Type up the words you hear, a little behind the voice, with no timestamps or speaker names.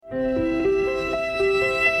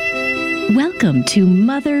Welcome to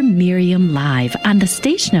Mother Miriam Live on the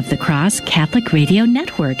Station of the Cross Catholic Radio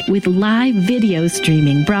Network with live video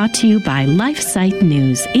streaming brought to you by LifeSite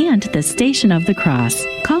News and the Station of the Cross.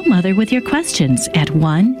 Call Mother with your questions at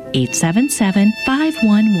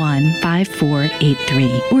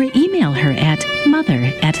 1-877-511-5483 or email her at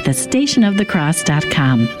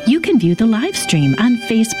mother@thestationofthecross.com. You can view the live stream on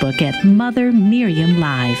Facebook at Mother Miriam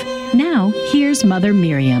Live. Now, here's Mother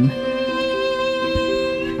Miriam.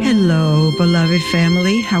 Hello, beloved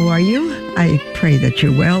family. How are you? I pray that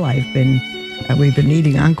you're well. We've been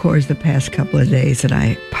needing encores the past couple of days, and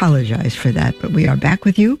I apologize for that. But we are back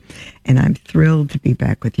with you, and I'm thrilled to be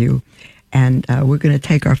back with you. And we're going to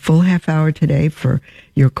take our full half hour today for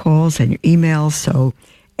your calls and your emails. So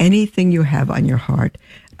anything you have on your heart,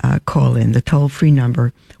 call in. The toll-free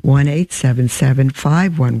number,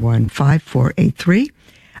 1-877-511-5483,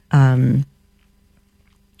 and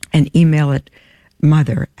email it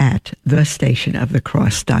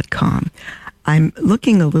mother@thestationofthecross.com. I'm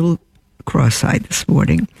looking a little cross-eyed this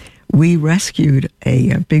morning. We rescued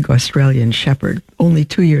a big Australian shepherd, only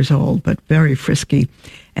 2 years old, but very frisky,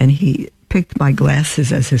 and he picked my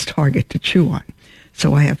glasses as his target to chew on.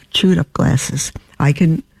 So I have chewed up glasses. I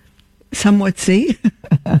can somewhat see,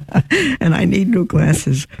 and I need new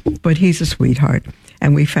glasses, but he's a sweetheart,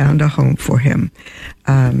 and we found a home for him.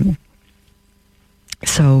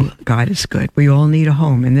 So God is good. We all need a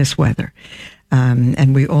home in this weather.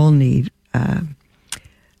 And we all need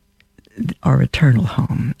our eternal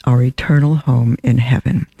home in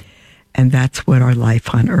heaven. And that's what our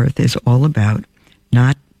life on earth is all about.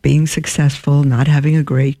 Not being successful, not having a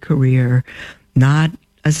great career, not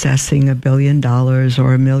assessing $1 billion or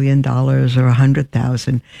 $1 million or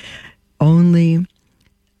 100,000. Only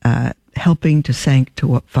helping to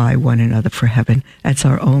sanctify one another for heaven. That's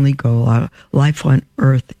our only goal. Our life on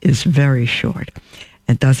earth is very short.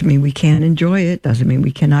 It doesn't mean we can't enjoy it. Doesn't mean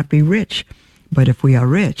we cannot be rich. But if we are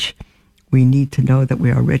rich, we need to know that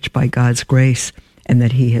we are rich by God's grace and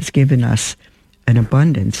that He has given us an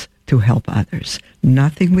abundance to help others.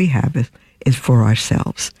 Nothing we have is for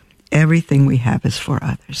ourselves. Everything we have is for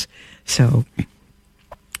others. So,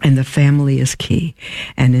 and the family is key.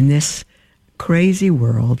 And in this crazy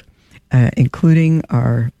world, including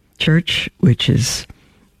our church, which is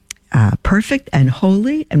perfect and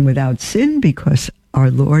holy and without sin, because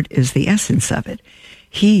our Lord is the essence of it.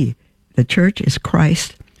 The church is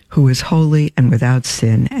Christ, who is holy and without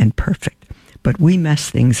sin and perfect. But we mess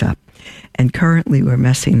things up. And currently we're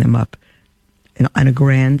messing them up on a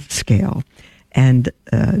grand scale. And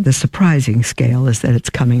the surprising scale is that it's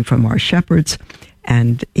coming from our shepherds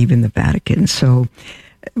and even the Vatican. So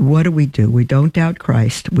what do? We don't doubt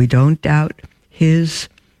Christ. We don't doubt His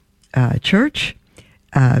church,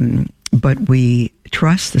 but we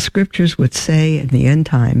trust the Scriptures would say in the end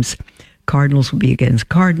times, cardinals will be against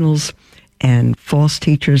cardinals, and false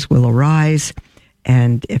teachers will arise,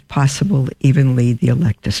 and if possible, even lead the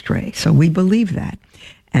elect astray. So we believe that.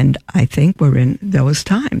 And I think we're in those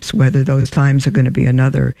times. Whether those times are going to be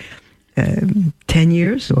another 10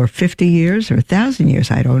 years or 50 years or 1,000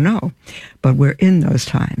 years, I don't know. But we're in those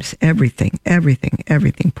times. Everything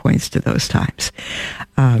points to those times.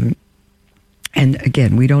 And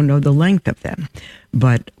again, we don't know the length of them,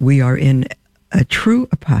 but we are in a true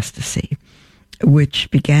apostasy,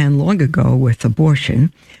 which began long ago with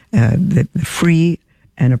abortion, the free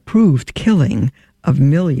and approved killing of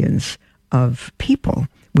millions of people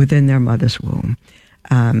within their mother's womb.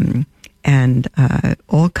 And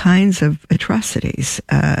all kinds of atrocities.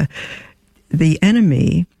 The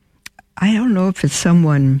enemy, I don't know if it's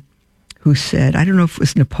someone who said, I don't know if it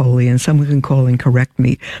was Napoleon, someone can call and correct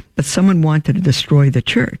me, but someone wanted to destroy the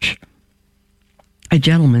church. A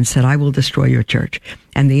gentleman said, I will destroy your church.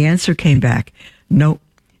 And the answer came back, no,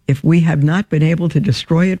 if we have not been able to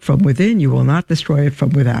destroy it from within, you will not destroy it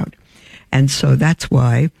from without. And so that's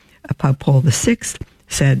why Pope Paul VI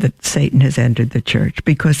said that Satan has entered the church,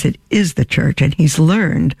 because it is the church, and he's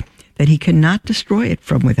learned that he cannot destroy it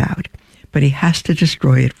from without, but he has to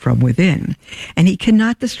destroy it from within. And he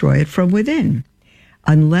cannot destroy it from within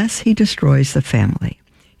unless he destroys the family.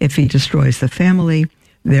 If he destroys the family,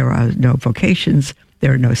 there are no vocations,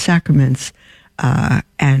 there are no sacraments,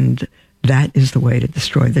 and that is the way to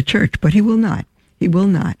destroy the church. But he will not. He will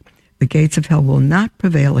not. The gates of hell will not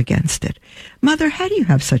prevail against it. Mother, how do you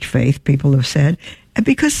have such faith? People have said.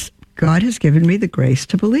 Because God has given me the grace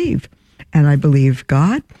to believe. And I believe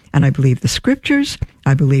God, and I believe the Scriptures.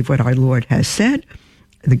 I believe what our Lord has said.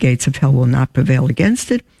 The gates of hell will not prevail against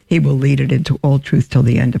it. He will lead it into all truth till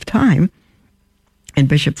the end of time. And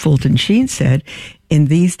Bishop Fulton Sheen said, in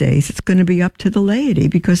these days, it's going to be up to the laity,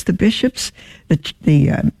 because the bishops,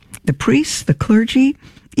 the The priests, the clergy,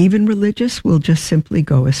 even religious, will just simply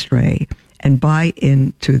go astray and buy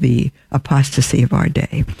into the apostasy of our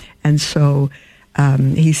day. And so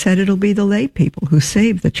he said it'll be the lay people who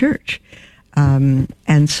save the church.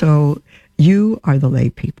 And so you are the lay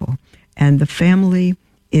people. And the family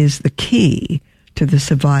is the key to the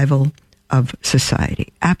survival of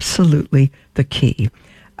society. Absolutely the key.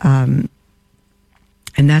 And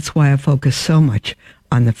that's why I focus so much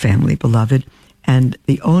on the family, beloved. And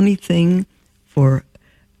the only thing for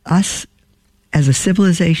us as a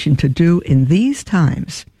civilization to do in these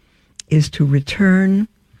times is to return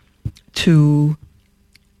to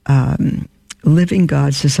living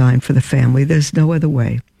God's design for the family. There's no other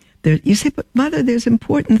way. You say, but Mother, there's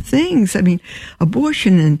important things. I mean,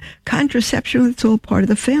 abortion and contraception, it's all part of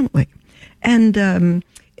the family. And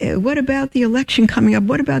what about the election coming up?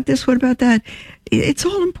 What about this? What about that? It's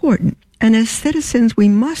all important. And as citizens, we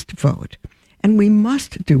must vote, and we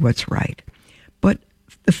must do what's right. But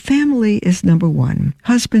the family is number one.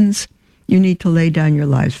 Husbands, you need to lay down your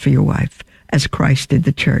lives for your wife, as Christ did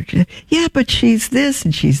the church. Yeah, but she's this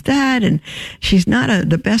and she's that, and she's not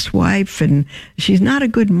the best wife, and she's not a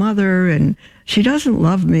good mother, and she doesn't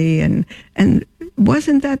love me. And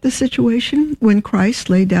wasn't that the situation when Christ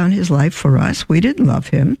laid down his life for us? We didn't love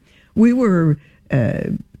him. We were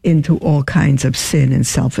into all kinds of sin and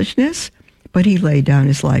selfishness, but he laid down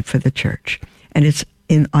his life for the church. And it's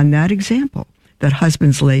on that example that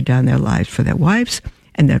husbands lay down their lives for their wives,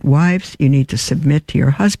 and that wives, you need to submit to your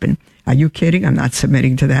husband. Are you kidding? I'm not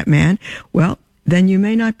submitting to that man. Well, then you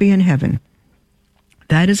may not be in heaven.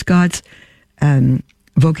 That is God's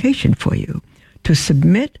vocation for you, to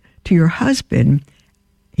submit to your husband.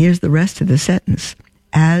 Here's the rest of the sentence: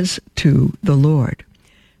 as to the Lord.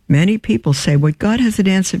 Many people say, well, God hasn't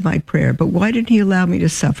answered my prayer, but why did he allow me to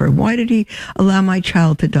suffer? Why did he allow my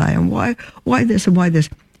child to die? And why this and why this?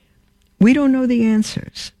 We don't know the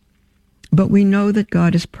answers, but we know that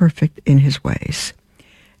God is perfect in his ways.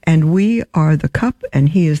 And we are the cup and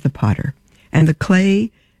he is the potter. And the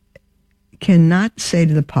clay cannot say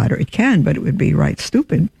to the potter, it can, but it would be right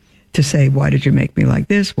stupid to say, why did you make me like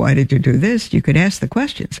this? Why did you do this? You could ask the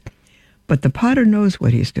questions. But the potter knows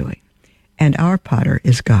what he's doing. And our potter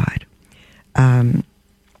is God. And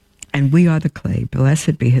we are the clay.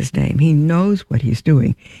 Blessed be his name. He knows what he's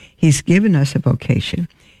doing. He's given us a vocation.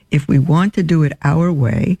 If we want to do it our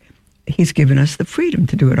way, he's given us the freedom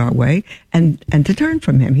to do it our way and to turn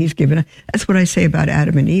from him. He's given us, that's what I say about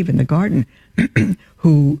Adam and Eve in the garden,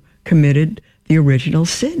 who committed the original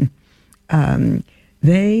sin.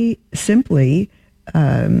 They simply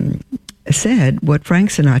said what Frank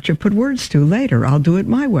Sinatra put words to later: I'll do it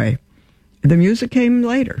my way. The music came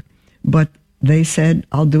later, but they said,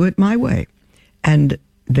 I'll do it my way. And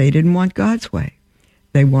they didn't want God's way.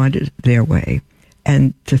 They wanted their way.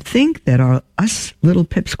 And to think that us little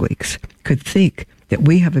pipsqueaks could think that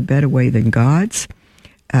we have a better way than God's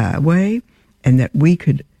way, and that we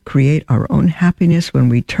could create our own happiness when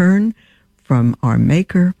we turn from our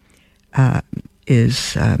Maker,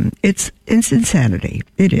 it's insanity.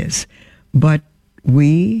 It is. But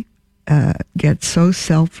we get so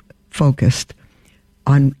self-focused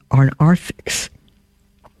on our fix,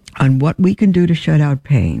 on what we can do to shut out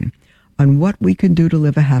pain, on what we can do to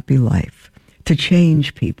live a happy life, to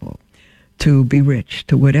change people, to be rich,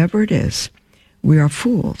 to whatever it is. We are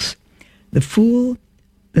fools. The fool,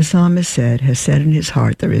 the psalmist said, has said in his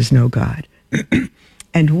heart, there is no God.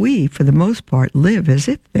 And we, for the most part, live as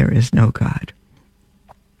if there is no God.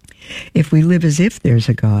 If we live as if there's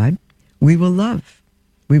a God, we will love.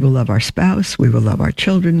 We will love our spouse. We will love our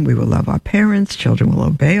children. We will love our parents. Children will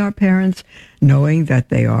obey our parents, knowing that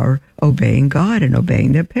they are obeying God and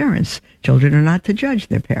obeying their parents. Children are not to judge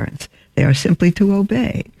their parents. They are simply to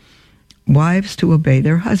obey. Wives to obey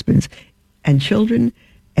their husbands. And children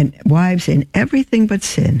and wives in everything but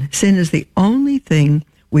sin. Sin is the only thing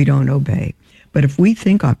we don't obey. But if we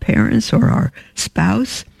think our parents or our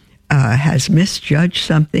spouse has misjudged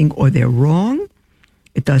something or they're wrong,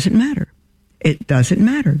 it doesn't matter. It doesn't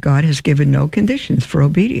matter. God has given no conditions for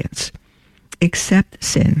obedience except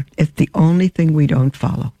sin. It's the only thing we don't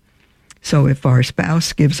follow. So if our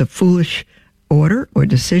spouse gives a foolish order or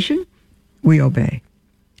decision, we obey.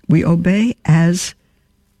 We obey as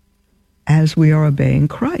we are obeying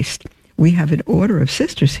Christ. We have an order of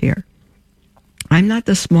sisters here. I'm not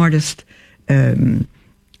the smartest peg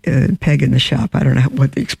in the shop. I don't know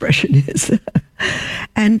what the expression is.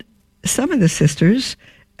 And some of the sisters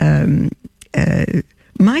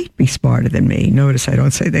might be smarter than me. Notice I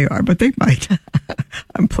don't say they are, but they might.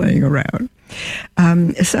 I'm playing around.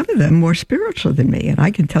 Some of them more spiritual than me, and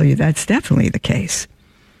I can tell you that's definitely the case.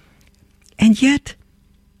 And yet,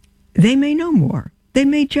 They may know more. They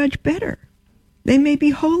may judge better. They may be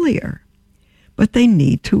holier. But they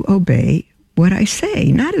need to obey what I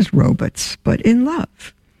say, not as robots, but in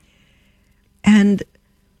love. And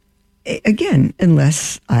again,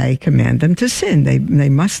 unless I command them to sin, they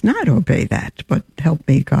must not obey that. But help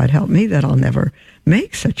me, God help me, that I'll never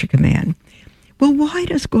make such a command. Well, why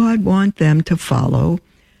does God want them to follow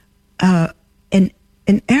an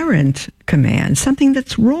errant command, something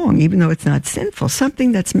that's wrong, even though it's not sinful,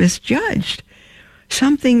 something that's misjudged,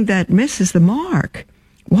 something that misses the mark?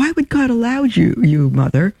 Why would God allow you,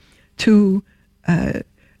 mother, to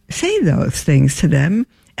say those things to them?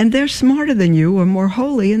 And they're smarter than you or more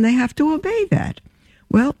holy, and they have to obey that.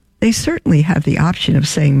 Well, they certainly have the option of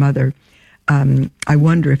saying, Mother, I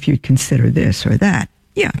wonder if you'd consider this or that.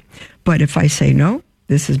 Yeah, but if I say no,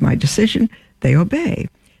 this is my decision, they obey.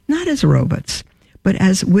 Not as robots, but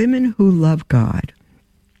as women who love God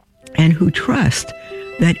and who trust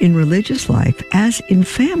that in religious life, as in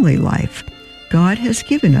family life, God has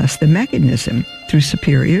given us the mechanism through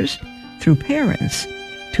superiors, through parents,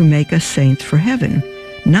 to make us saints for heaven.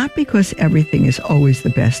 Not because everything is always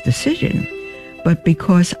the best decision, but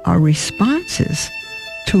because our responses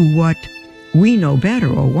to what we know better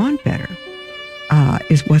or want better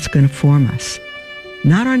is what's going to form us.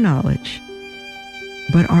 Not our knowledge,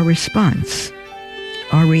 but our response,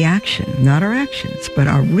 our reaction, not our actions, but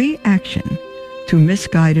our reaction to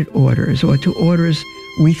misguided orders or to orders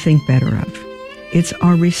we think better of. It's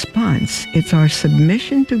our response, it's our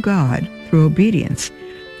submission to God through obedience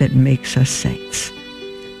that makes us saints.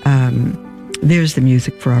 There's the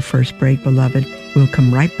music for our first break, beloved. We'll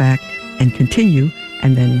come right back and continue,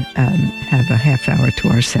 and then have a half hour to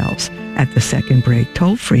ourselves at the second break.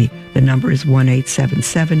 Toll free, the number is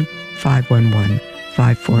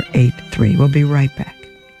 1-877-511-5483. We'll be right back.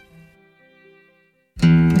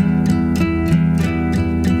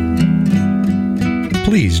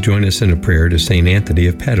 Please join us in a prayer to St. Anthony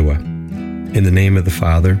of Padua. In the name of the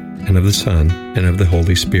Father, and of the Son, and of the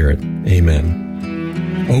Holy Spirit. Amen.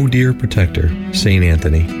 O dear protector, St.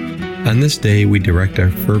 Anthony, on this day we direct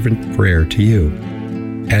our fervent prayer to you,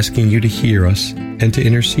 asking you to hear us and to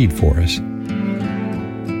intercede for us.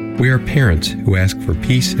 We are parents who ask for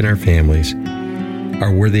peace in our families,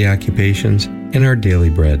 our worthy occupations, and our daily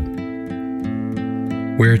bread.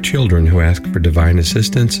 We are children who ask for divine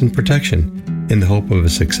assistance and protection in the hope of a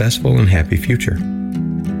successful and happy future.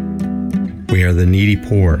 We are the needy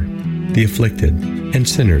poor, the afflicted, and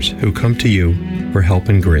sinners who come to you for help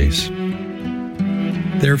and grace.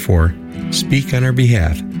 Therefore, speak on our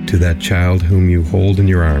behalf to that child whom you hold in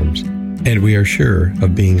your arms, and we are sure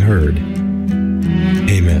of being heard.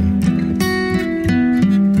 Amen.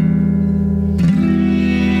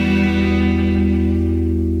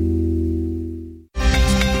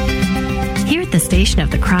 The Station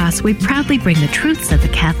of the Cross, we proudly bring the truths of the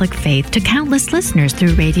Catholic faith to countless listeners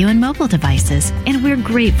through radio and mobile devices, and we're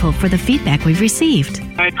grateful for the feedback we've received.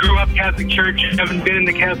 I grew up Catholic Church, haven't been in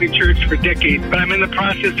the Catholic Church for decades, but I'm in the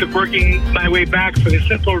process of working my way back for the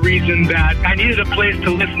simple reason that I needed a place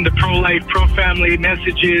to listen to pro-life, pro-family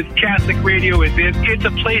messages. Catholic radio is it. It's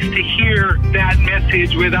a place to hear that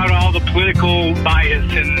message without all the political bias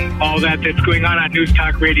and all that's going on News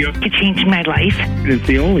Talk Radio. It changed my life. It's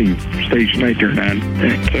the only station I turn on.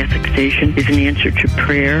 The Catholic station is an answer to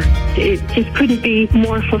prayer. It just couldn't be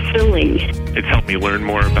more fulfilling. It's helped me learn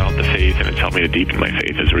more about the faith, and it's helped me to deepen my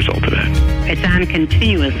faith as a result of that. It's on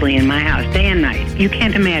continuously in my house, day and night. You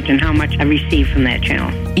can't imagine how much I receive from that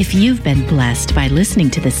channel. If you've been blessed by listening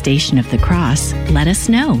to the Station of the Cross, let us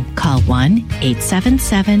know. Call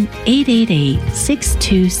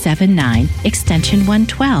 1-877-888-6279, extension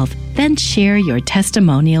 112. Then share your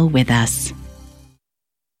testimonial with us.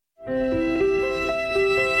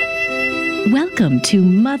 Welcome to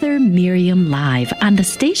Mother Miriam Live on the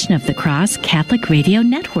Station of the Cross Catholic Radio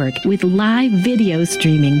Network, with live video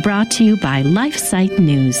streaming brought to you by LifeSite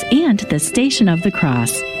News and the Station of the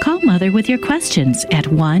Cross. Call Mother with your questions at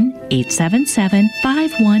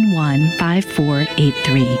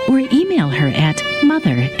 1-877-511-5483 or email her at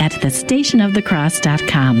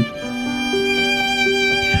mother@thestationofthecross.com.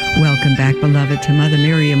 Welcome back, beloved, to Mother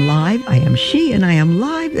Miriam Live. I am she, and I am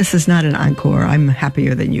live. This is not an encore. I'm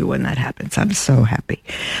happier than you when that happens. I'm so happy.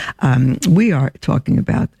 We are talking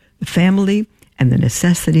about the family and the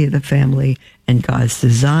necessity of the family and God's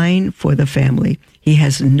design for the family. He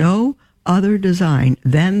has no other design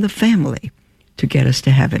than the family to get us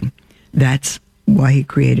to heaven. That's why he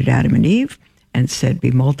created Adam and Eve and said,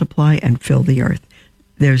 be multiply and fill the earth.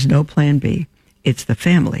 There's no plan B. It's the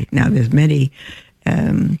family. Now, there's many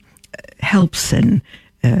helps and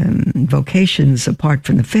vocations apart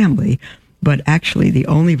from the family, but actually the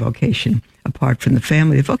only vocation apart from the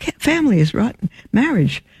family. Family is rotten.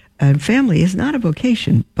 Marriage and family is not a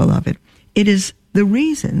vocation, beloved. It is the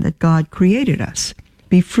reason that God created us.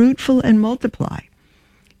 Be fruitful and multiply.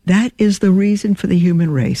 That is the reason for the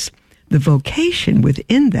human race. The vocation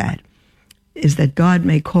within that is that God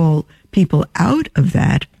may call people out of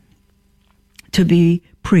that to be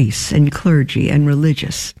priests and clergy and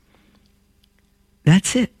religious.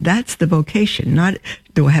 That's it. That's the vocation. Not,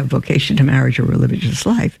 do I have a vocation to marriage or religious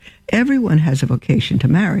life? Everyone has a vocation to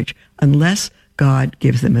marriage unless God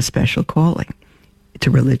gives them a special calling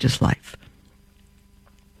to religious life.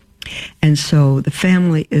 And so the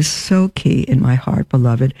family is so key in my heart,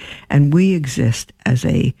 beloved, and we exist as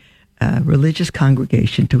a religious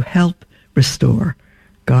congregation to help restore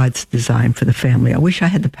God's design for the family. I wish I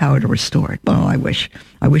had the power to restore it. Oh, I wish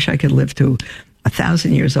I could live to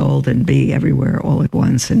 1,000 years old and be everywhere all at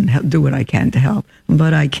once and do what I can to help,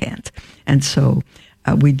 but I can't. And so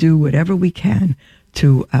we do whatever we can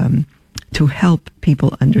to help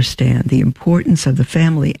people understand the importance of the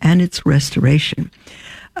family and its restoration.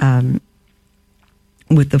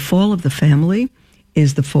 With the fall of the family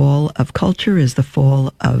is the fall of culture, is the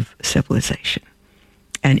fall of civilization,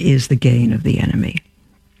 and is the gain of the enemy.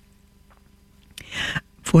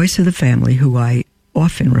 Voice of the Family, who I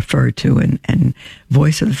often refer to, and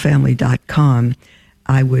voiceofthefamily.com,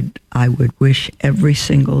 I would wish every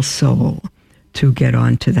single soul to get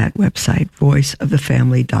onto that website,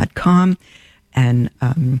 voiceofthefamily.com, and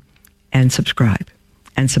subscribe.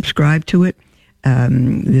 And subscribe to it.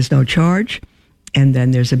 There's no charge. And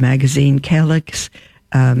then there's a magazine, Calyx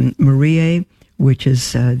Maria, which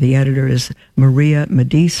is, the editor is Maria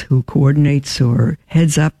Medice, who coordinates or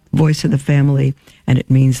heads up Voice of the Family, and it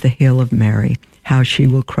means the Hill of Mary, how she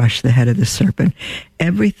will crush the head of the serpent.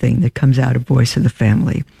 Everything that comes out of Voice of the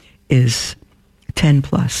Family is 10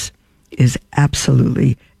 plus, is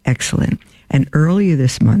absolutely excellent. And earlier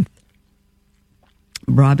this month,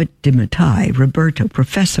 Professor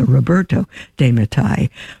Roberto de Mattei,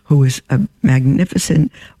 who is a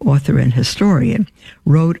magnificent author and historian,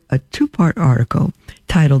 wrote a 2-part article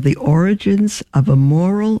titled The Origins of a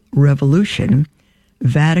Moral Revolution,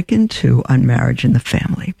 Vatican II on Marriage and the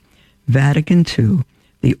Family. Vatican II,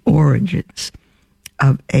 the origins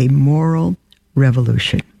of a moral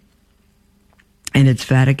revolution. And it's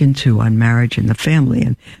Vatican II on Marriage and the Family.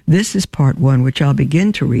 And this is part 1, which I'll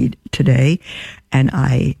begin to read today. And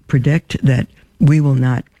I predict that we will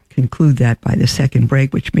not conclude that by the second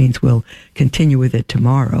break, which means we'll continue with it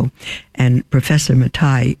tomorrow. And Professor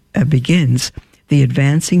Mattei begins the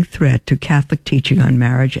advancing threat to Catholic teaching on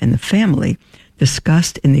marriage and the family,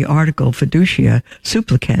 discussed in the article Fiducia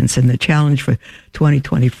Supplicans and the Challenge for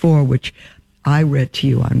 2024, which I read to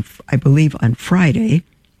you on, I believe, on Friday,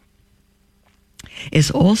 is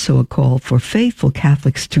also a call for faithful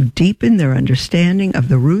Catholics to deepen their understanding of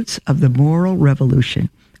the roots of the moral revolution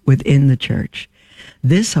within the Church.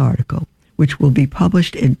 This article, which will be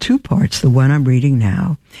published in 2 parts, the one I'm reading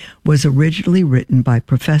now, was originally written by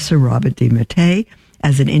Professor Robert de Mattei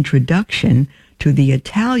as an introduction to the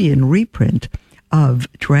Italian reprint of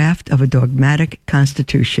Draft of a Dogmatic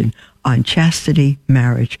Constitution on Chastity,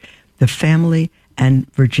 Marriage, the Family,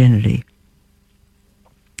 and Virginity.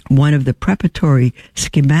 One of the preparatory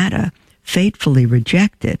schemata fatefully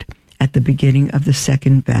rejected at the beginning of the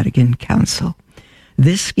Second Vatican Council.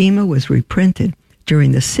 This schema was reprinted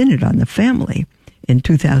during the Synod on the Family in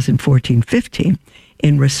 2014-15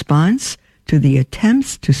 in response to the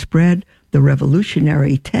attempts to spread the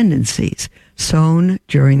revolutionary tendencies sown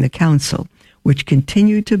during the Council, which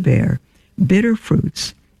continue to bear bitter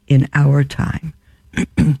fruits in our time.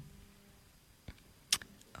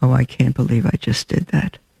 Oh, I can't believe I just did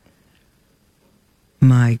that.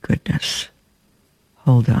 My goodness.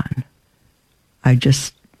 Hold on. Hold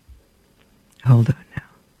on now.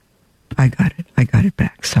 I got it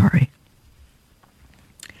back. Sorry.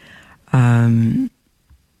 Hold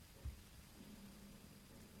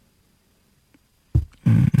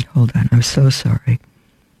on. I'm so sorry.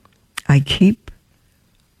 I keep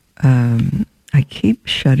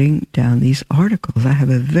shutting down these articles. I have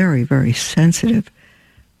a very, very sensitive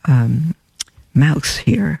mouse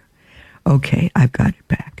here. Okay, I've got it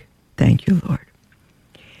back. Thank you, Lord.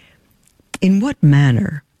 In what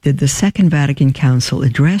manner did the Second Vatican Council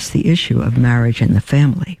address the issue of marriage and the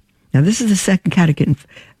family? Now, this is the Second Vatican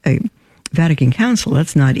Council.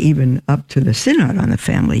 That's not even up to the Synod on the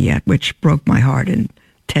Family yet, which broke my heart in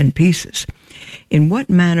 10 pieces. In what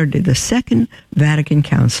manner did the Second Vatican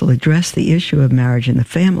Council address the issue of marriage and the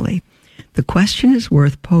family? The question is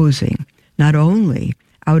worth posing, not only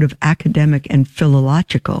out of academic and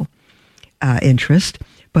philological interest,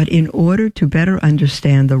 but in order to better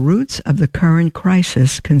understand the roots of the current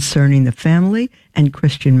crisis concerning the family and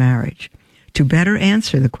Christian marriage. To better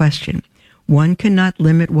answer the question, one cannot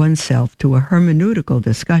limit oneself to a hermeneutical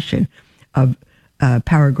discussion of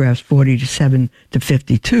paragraphs 47 to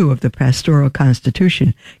 52 of the Pastoral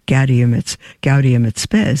Constitution, Gaudium et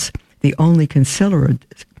Spes, the only conciliar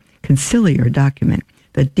document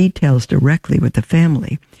that details directly with the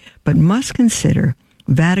family, but must consider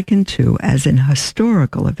Vatican II as an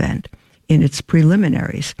historical event in its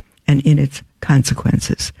preliminaries and in its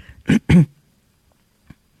consequences.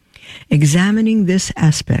 Examining this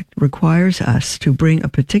aspect requires us to bring a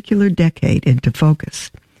particular decade into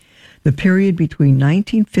focus. The period between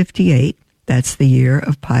 1958, that's the year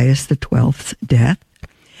of Pius XII's death,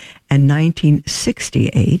 and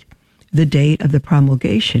 1968, the date of the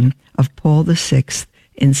promulgation of Paul VI's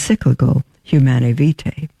encyclical Humanae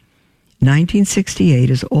Vitae. 1968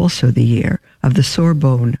 is also the year of the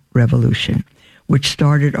Sorbonne Revolution, which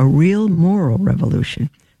started a real moral revolution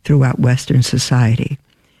throughout Western society.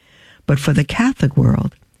 But for the Catholic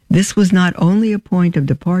world, this was not only a point of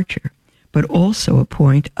departure, but also a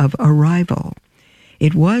point of arrival.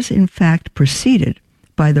 It was, in fact, preceded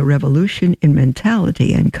by the revolution in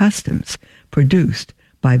mentality and customs produced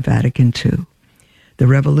by Vatican II. The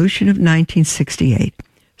revolution of 1968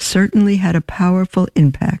 certainly had a powerful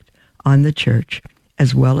impact on the Church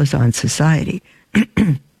as well as on society.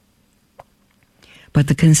 But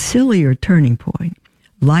the conciliar turning point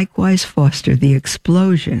likewise fostered the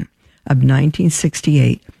explosion of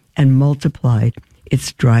 1968 and multiplied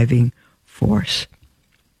its driving force.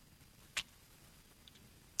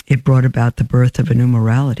 It brought about the birth of a new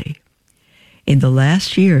morality. In the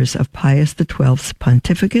last years of Pius XII's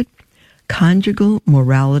pontificate, conjugal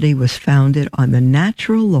morality was founded on the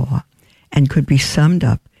natural law and could be summed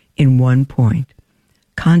up in one point.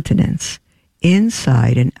 Continence,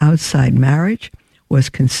 inside and outside marriage, was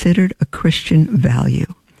considered a Christian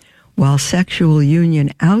value, while sexual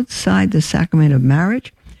union outside the sacrament of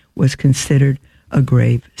marriage was considered a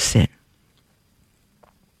grave sin.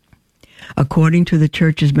 According to the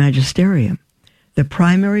Church's magisterium, the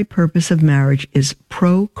primary purpose of marriage is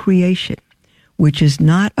procreation, which is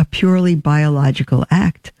not a purely biological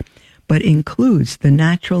act, but includes the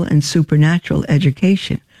natural and supernatural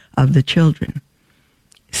education of the children.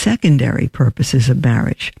 Secondary purposes of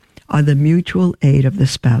marriage are the mutual aid of the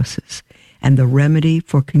spouses and the remedy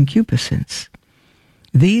for concupiscence.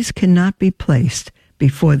 These cannot be placed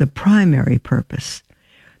before the primary purpose.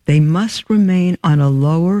 They must remain on a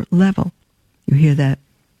lower level. You hear that?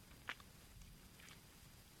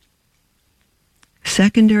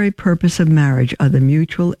 Secondary purpose of marriage are the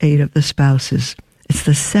mutual aid of the spouses. It's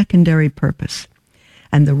the secondary purpose.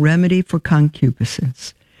 And the remedy for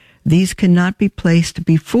concupiscence. These cannot be placed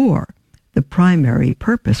before the primary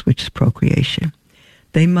purpose, which is procreation.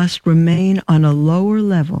 They must remain on a lower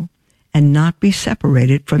level and not be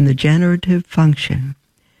separated from the generative function.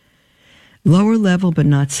 Lower level but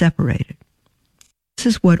not separated. This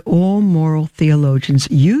is what all moral theologians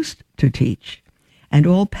used to teach, and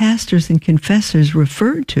all pastors and confessors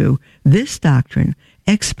referred to this doctrine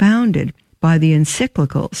expounded by the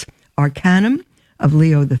encyclicals Arcanum of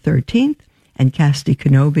Leo XIII and Casti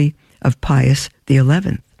Connubii of Pius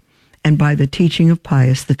XI, and by the teaching of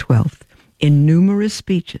Pius XII in numerous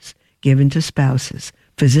speeches given to spouses,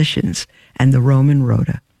 physicians, and the Roman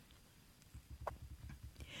Rota.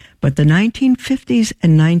 But the 1950s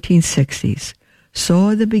and 1960s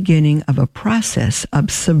saw the beginning of a process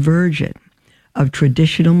of subversion of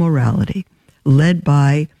traditional morality led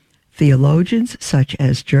by theologians such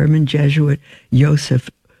as German Jesuit Joseph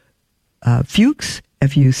Fuchs,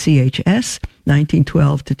 F-U-C-H-S,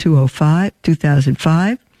 1912 to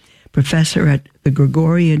 2005, professor at the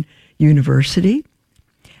Gregorian University,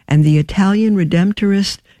 and the Italian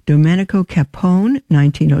Redemptorist Domenico Capone,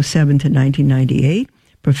 1907 to 1998,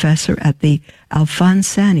 professor at the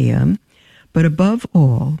Alfonsianum, but above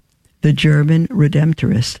all, the German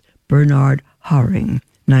Redemptorist Bernhard Häring,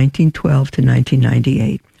 1912 to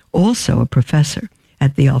 1998, also a professor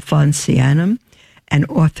at the Alfonsianum and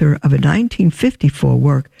author of a 1954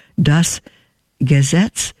 work, Das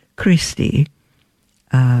Gesetz Christi.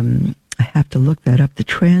 I have to look that up to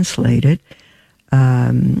translate it.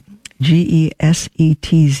 Gesetz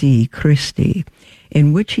Christi,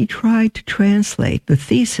 in which he tried to translate the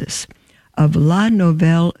thesis of La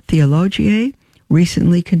Nouvelle Theologie,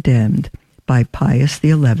 recently condemned by Pius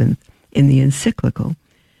XI in the encyclical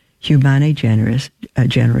Humanae Generis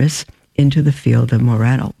into the field of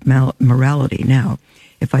morality. Now,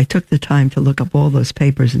 if I took the time to look up all those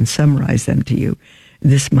papers and summarize them to you,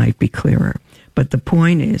 this might be clearer. But the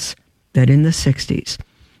point is that in the 60s,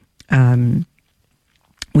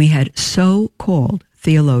 we had so-called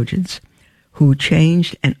theologians who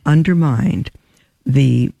changed and undermined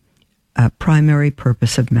the primary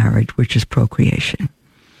purpose of marriage, which is procreation.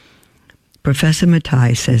 Professor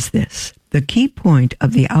Mattei says this: the key point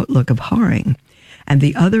of the outlook of Haring and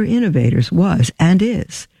the other innovators was, and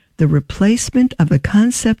is, the replacement of the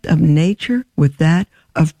concept of nature with that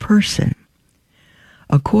of person.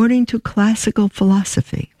 According to classical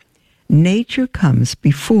philosophy, nature comes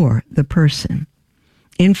before the person.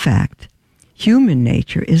 In fact, human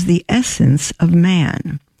nature is the essence of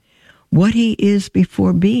man, what he is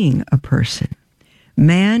before being a person.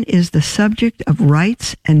 Man is the subject of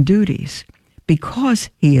rights and duties because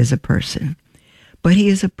he is a person, but he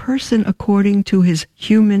is a person according to his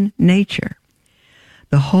human nature.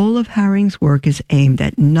 The whole of Haring's work is aimed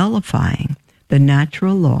at nullifying the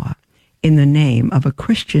natural law in the name of a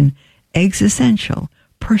Christian existential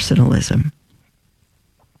personalism.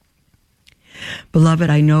 Beloved,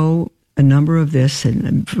 I know a number of this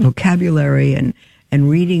and vocabulary and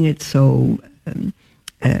reading it so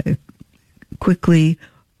quickly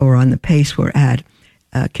or on the pace we're at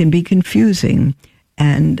can be confusing.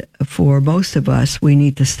 And for most of us, we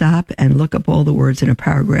need to stop and look up all the words in a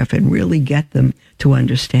paragraph and really get them to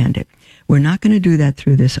understand it. We're not going to do that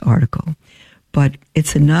through this article, but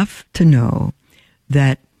it's enough to know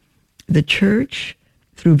that the Church,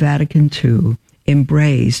 through Vatican II,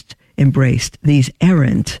 embraced these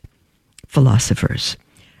errant philosophers,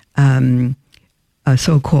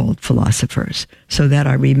 so-called philosophers. So that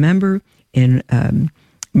I remember in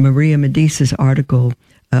Maria Medice's article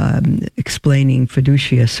explaining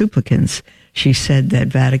fiducia supplicans, she said that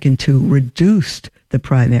Vatican II reduced the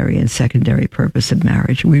primary and secondary purpose of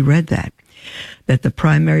marriage. We read that the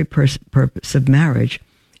primary purpose of marriage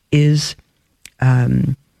is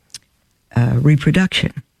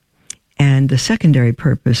reproduction, and the secondary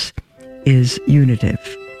purpose is unitive.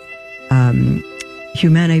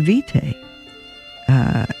 Humanae Vitae,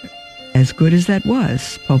 as good as that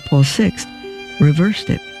was, Pope Paul VI reversed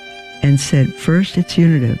it and said, first, it's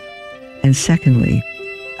unitive, and secondly,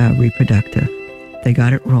 reproductive. They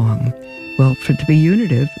got it wrong. Well, for it to be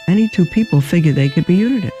unitive, any two people figured they could be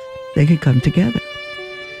unitive. They could come together.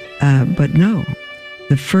 But no,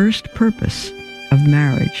 the first purpose of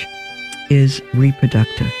marriage is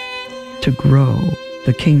reproductive, to grow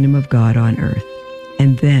the kingdom of God on earth,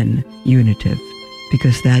 and then unitive,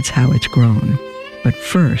 because that's how it's grown. But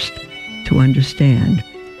first, to understand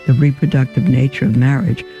the reproductive nature of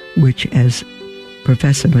marriage, which, as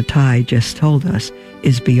Professor Mattei just told us,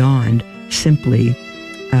 is beyond simply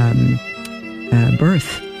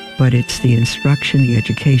birth, but it's the instruction, the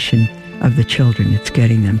education of the children. It's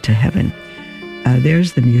getting them to heaven.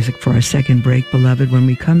 There's the music for our second break, beloved. When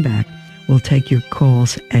we come back, we'll take your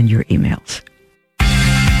calls and your emails.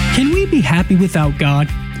 Can we be happy without God?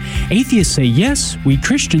 Atheists say yes, we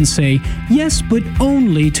Christians say yes, but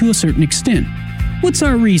only to a certain extent. What's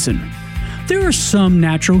our reason? There are some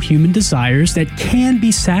natural human desires that can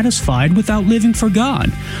be satisfied without living for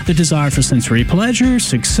God. The desire for sensory pleasure,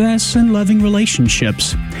 success, and loving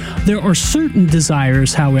relationships. There are certain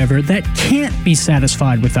desires, however, that can't be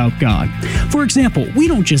satisfied without God. For example, we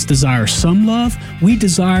don't just desire some love, we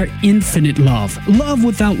desire infinite love, love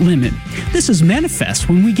without limit. This is manifest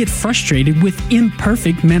when we get frustrated with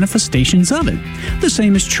imperfect manifestations of it. The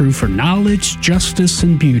same is true for knowledge, justice,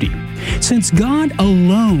 and beauty. Since God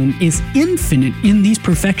alone is infinite in these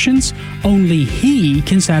perfections, only He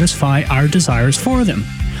can satisfy our desires for them.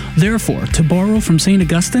 Therefore, to borrow from St.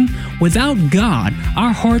 Augustine, without God,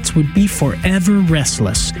 our hearts would be forever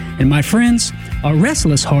restless. And my friends, a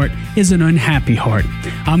restless heart is an unhappy heart.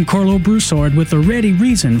 I'm Carlo Broussard with a ready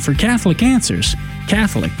reason for Catholic Answers,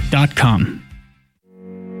 Catholic.com.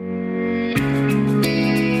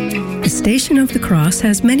 The Station of the Cross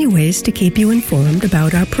has many ways to keep you informed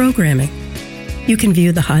about our programming. You can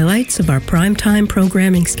view the highlights of our primetime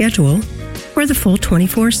programming schedule or the full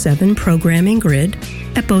 24/7 programming grid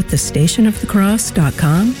at both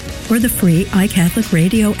thestationofthecross.com or the free iCatholic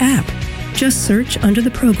Radio app. Just search under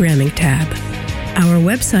the Programming tab. Our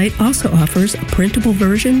website also offers a printable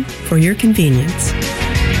version for your convenience.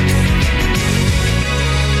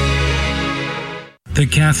 The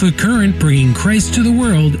Catholic Current, bringing Christ to the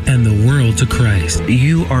world and the world to Christ.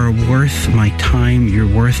 You are worth my time. You're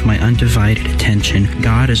worth my undivided attention.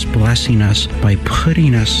 God is blessing us by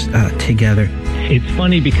putting us together. It's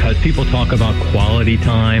funny because people talk about quality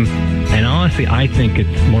time, and honestly, I think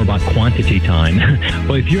it's more about quantity time.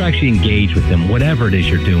 But if you're actually engaged with them, whatever it is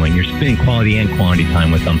you're doing, you're spending quality and quantity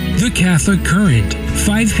time with them. The Catholic Current,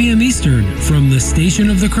 5 p.m. Eastern, from the Station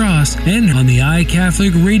of the Cross and on the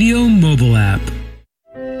iCatholic Radio mobile app.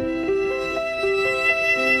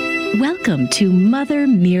 Welcome to Mother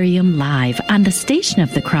Miriam Live on the Station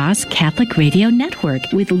of the Cross Catholic Radio Network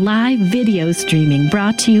with live video streaming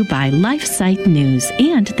brought to you by LifeSite News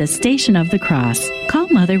and the Station of the Cross. Call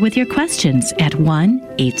Mother with your questions at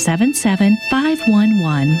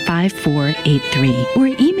 1-877-511-5483 or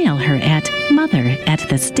email her at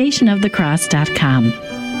mother@thestationofthecross.com.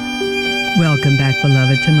 Welcome back,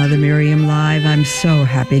 beloved, to Mother Miriam Live. I'm so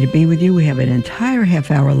happy to be with you. We have an entire half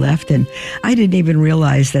hour left, and I didn't even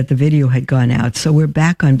realize that the video had gone out. So we're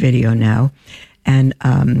back on video now, and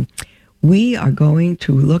we are going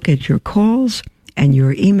to look at your calls and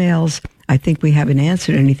your emails. I think we haven't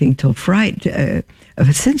answered anything till Friday,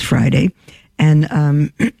 since Friday, and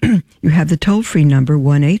you have the toll-free number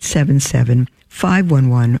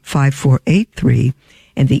 1-877-511-5483,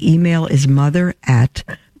 and the email is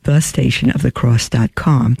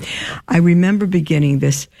mother@thestationofthecross.com. I remember beginning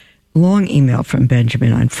this long email from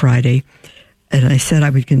Benjamin on Friday, and I said I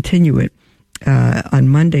would continue it on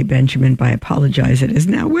Monday, Benjamin, but I apologize. It is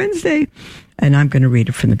now Wednesday, and I'm going to read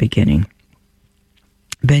it from the beginning.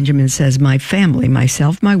 Benjamin says, my family,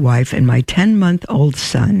 myself, my wife, and my 10-month-old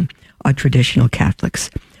son are traditional Catholics.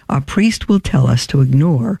 Our priest will tell us to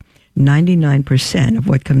ignore 99% of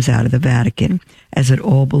what comes out of the Vatican, as it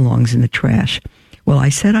all belongs in the trash. Well, I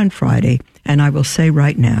said on Friday, and I will say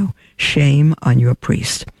right now, shame on your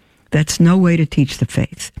priest. That's no way to teach the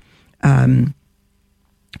faith.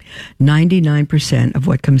 99% of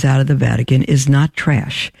what comes out of the Vatican is not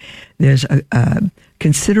trash. There's a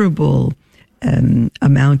considerable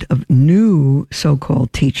amount of new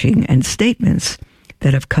so-called teaching and statements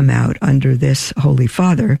that have come out under this Holy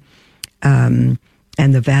Father and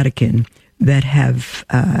the Vatican that have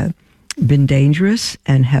been dangerous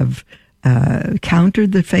and have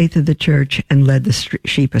countered the faith of the church and led the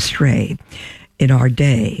sheep astray in our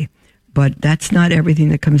day. But that's not everything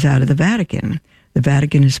that comes out of the Vatican. The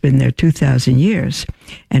Vatican has been there 2,000 years,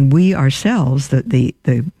 and we ourselves,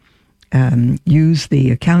 use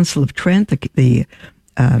the Council of Trent, the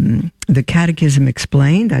Catechism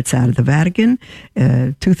Explained. That's out of the Vatican,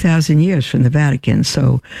 2,000 years from the Vatican.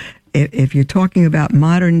 So, if you're talking about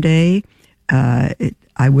modern day,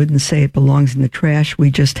 I wouldn't say it belongs in the trash.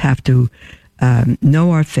 We just have to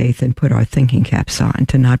know our faith and put our thinking caps on,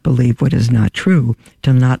 to not believe what is not true,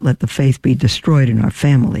 to not let the faith be destroyed in our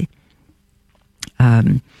family.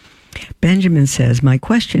 Benjamin says, my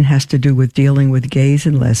question has to do with dealing with gays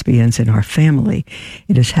and lesbians in our family.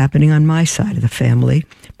 It is happening on my side of the family.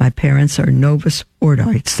 My parents are Novus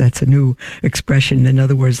Ordites. That's a new expression. In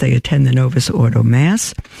other words, they attend the Novus Ordo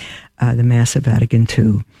Mass, the Mass of Vatican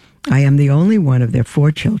II. I am the only one of their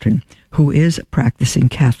 4 children who is a practicing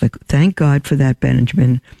Catholic. Thank God for that,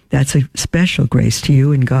 Benjamin. That's a special grace to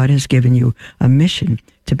you, and God has given you a mission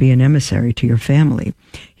to be an emissary to your family.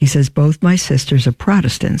 He says, both my sisters are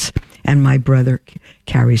Protestants, and my brother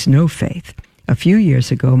carries no faith. A few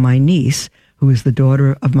years ago, my niece, who is the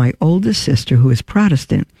daughter of my oldest sister, who is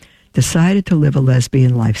Protestant, decided to live a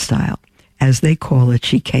lesbian lifestyle. As they call it,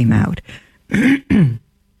 she came out.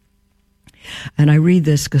 And I read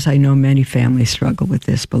this because I know many families struggle with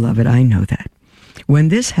this, beloved. I know that. When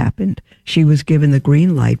this happened, she was given the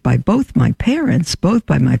green light by both my parents,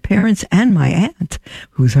 and my aunt,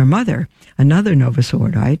 who's her mother, another Novus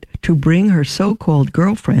Ordite, to bring her so-called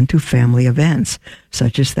girlfriend to family events,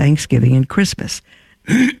 such as Thanksgiving and Christmas.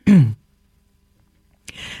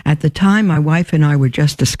 At the time, my wife and I were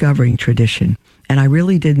just discovering tradition, and I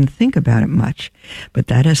really didn't think about it much, but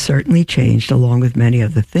that has certainly changed along with many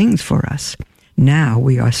other things for us. Now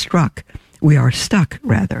we are stuck,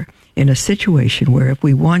 in a situation where if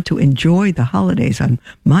we want to enjoy the holidays on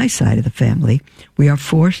my side of the family, we are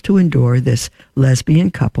forced to endure this lesbian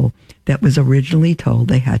couple that was originally told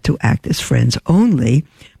they had to act as friends only,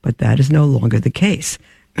 but that is no longer the case.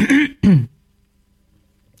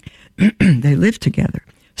 They live together.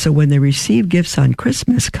 So when they receive gifts on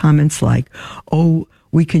Christmas, comments like, oh,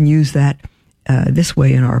 we can use that this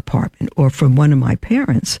way in our apartment, or from one of my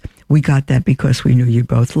parents, we got that because we knew you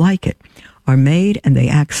both like it, are made, and they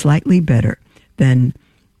act slightly better than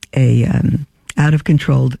a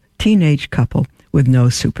out-of-control teenage couple with no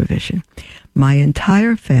supervision. My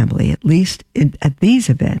entire family, at least at these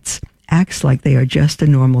events, acts like they are just a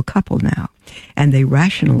normal couple now, and they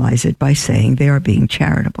rationalize it by saying they are being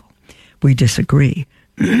charitable. We disagree.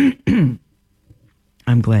 I'm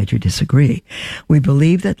glad you disagree. We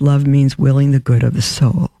believe that love means willing the good of the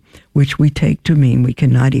soul, which we take to mean we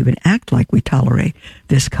cannot even act like we tolerate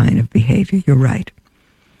this kind of behavior. You're right.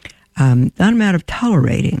 Not a matter of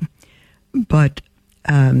tolerating, but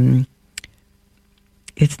it's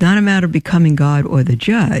not a matter of becoming God or the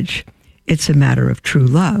judge. It's a matter of true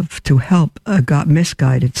love to help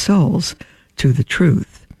misguided souls to the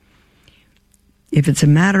truth. If it's a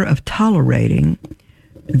matter of tolerating,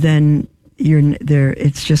 then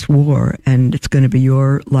it's just war, and it's going to be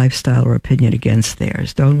your lifestyle or opinion against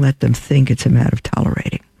theirs. Don't let them think it's a matter of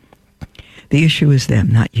tolerating. The issue is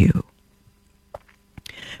them, not you.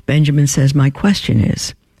 Benjamin says, my question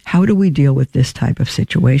is, how do we deal with this type of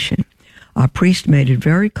situation? Our priest made it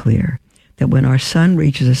very clear that when our son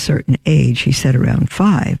reaches a certain age, he said around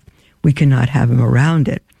 5, we cannot have him around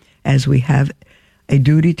it, as we have a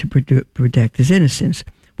duty to protect his innocence.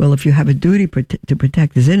 Well, if you have a duty to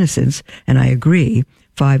protect his innocence, and I agree,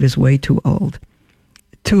 5 is way too old.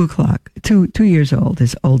 2 years old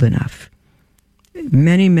is old enough.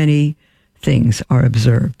 Many, many things are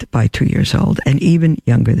observed by 2 years old, and even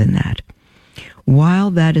younger than that. While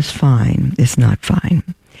that is fine, it's not fine.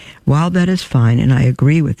 While that is fine, and I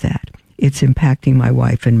agree with that, it's impacting my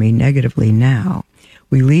wife and me negatively now.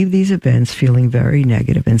 We leave these events feeling very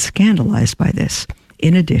negative and scandalized by this.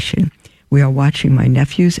 In addition, we are watching my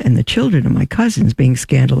nephews and the children of my cousins being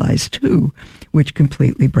scandalized too, which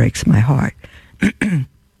completely breaks my heart.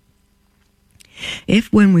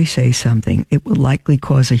 If when we say something, it will likely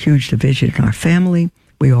cause a huge division in our family,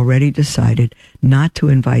 we already decided not to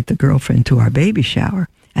invite the girlfriend to our baby shower,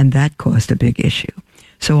 and that caused a big issue.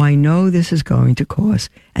 So I know this is going to cause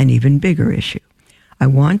an even bigger issue. I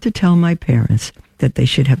want to tell my parents that they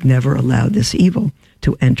should have never allowed this evil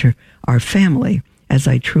to enter our family, as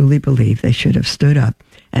I truly believe they should have stood up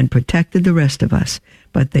and protected the rest of us,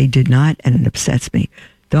 but they did not, and it upsets me.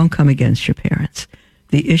 Don't come against your parents.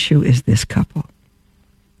 The issue is this couple.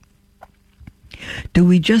 Do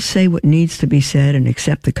we just say what needs to be said and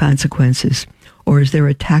accept the consequences, or is there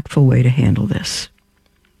a tactful way to handle this?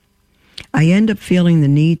 I end up feeling the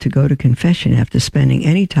need to go to confession after spending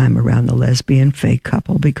any time around the lesbian fake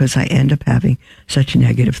couple because I end up having such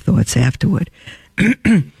negative thoughts afterward.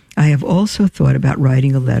 I have also thought about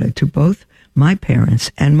writing a letter to both my parents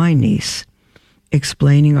and my niece,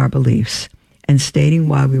 explaining our beliefs and stating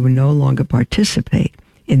why we will no longer participate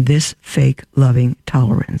in this fake loving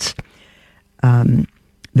tolerance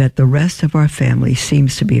that the rest of our family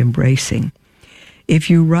seems to be embracing. If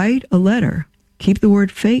you write a letter, keep the word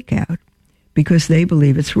fake out, because they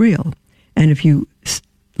believe it's real. And if you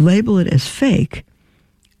label it as fake,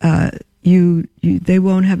 they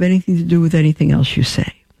won't have anything to do with anything else you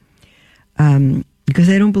say, because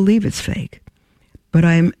they don't believe it's fake. But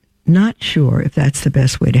I'm not sure if that's the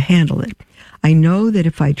best way to handle it. I know that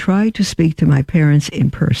if I try to speak to my parents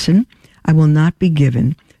in person, I will not be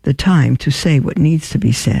given the time to say what needs to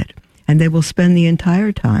be said, and they will spend the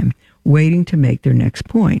entire time waiting to make their next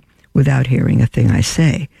point without hearing a thing I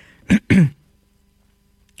say.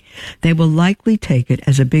 They will likely take it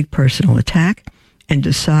as a big personal attack and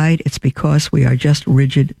decide it's because we are just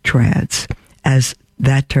rigid trads, as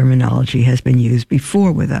that terminology has been used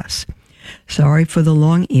before with us. Sorry for the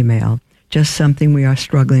long email, just something we are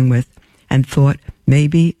struggling with, and thought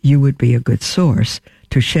maybe you would be a good source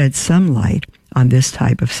to shed some light on this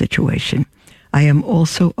type of situation. I am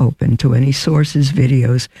also open to any sources,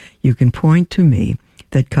 videos you can point to me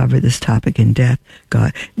that cover this topic in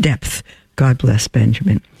depth. God bless,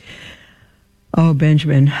 Benjamin. Oh,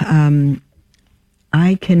 Benjamin,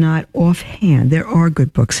 I cannot offhand. There are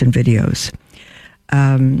good books and videos.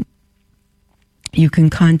 You can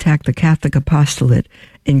contact the Catholic Apostolate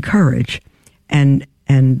Encourage, and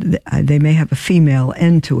they may have a female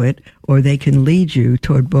end to it, or they can lead you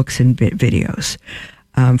toward books and videos,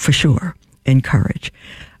 for sure. Encourage.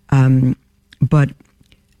 But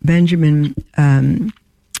Benjamin,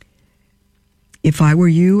 if I were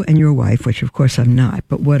you and your wife, which of course I'm not,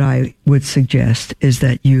 but what I would suggest is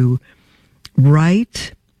that you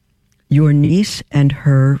write your niece and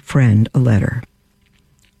her friend a letter.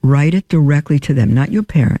 Write it directly to them, not your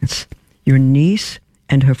parents, your niece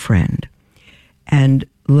and her friend. And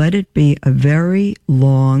let it be a very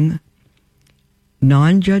long,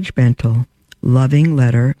 non-judgmental, loving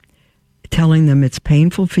letter telling them it's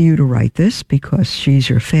painful for you to write this because she's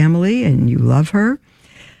your family and you love her.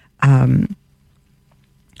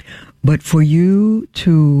 But for you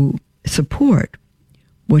to support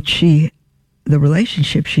the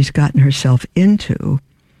relationship she's gotten herself into,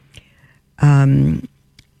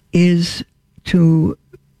 is to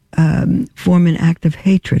form an act of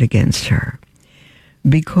hatred against her,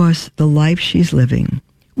 because the life she's living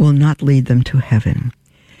will not lead them to heaven.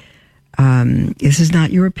 This is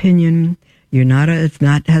not your opinion.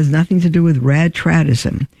 Has nothing to do with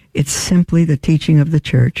rad-tradism. It's simply the teaching of the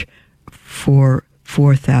church for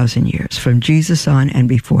 4,000 years, from Jesus on and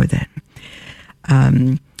before then.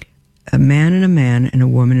 A man and a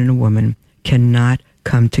woman cannot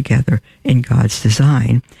come together in God's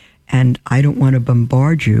design. And I don't want to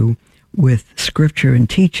bombard you with scripture and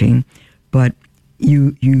teaching, but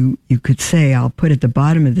you could say, I'll put at the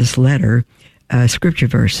bottom of this letter scripture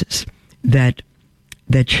verses that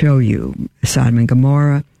show you Sodom and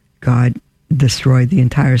Gomorrah, God destroyed the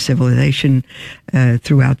entire civilization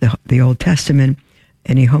throughout the Old Testament.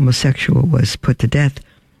 Any homosexual was put to death.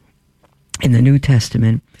 In the New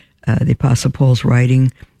Testament, the Apostle Paul's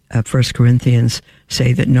writing, 1 Corinthians,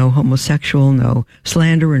 say that no homosexual, no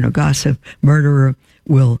slanderer, no gossip, murderer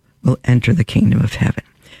will enter the kingdom of heaven.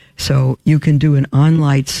 So you can do an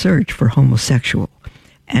online search for homosexual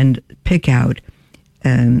and pick out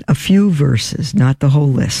a few verses, not the whole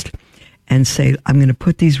list, and say, I'm going to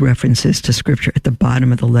put these references to Scripture at the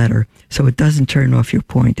bottom of the letter so it doesn't turn off your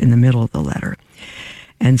point in the middle of the letter.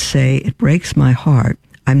 And say, it breaks my heart.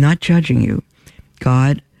 I'm not judging you.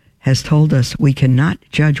 God has told us we cannot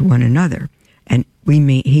judge one another. And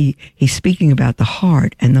he's speaking about the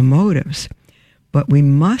heart and the motives. But we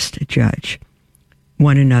must judge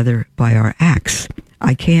one another by our acts.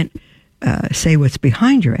 I can't say what's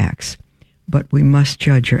behind your acts, but we must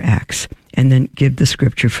judge your acts and then give the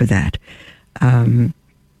scripture for that.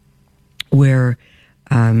 Where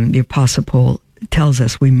the Apostle Paul tells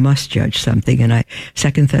us we must judge something, and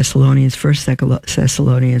 2 Thessalonians, 1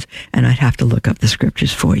 Thessalonians, and I'd have to look up the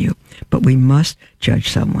scriptures for you. But we must judge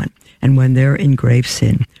someone. And when they're in grave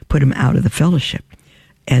sin, put them out of the fellowship.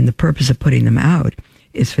 And the purpose of putting them out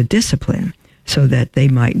is for discipline, so that they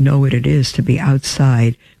might know what it is to be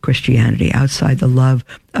outside Christianity, outside the love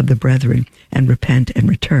of the brethren, and repent and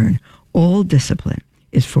return. All discipline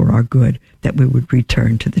is for our good, that we would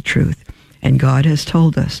return to the truth. And God has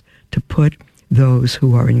told us to put those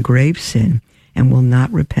who are in grave sin and will not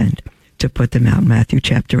repent, to put them out. Matthew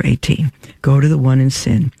chapter 18. Go to the one in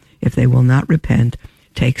sin. If they will not repent,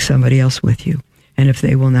 take somebody else with you. And if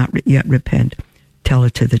they will not yet repent, tell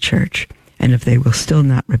it to the church. And if they will still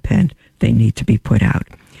not repent, they need to be put out.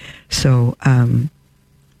 So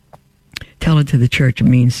tell it to the church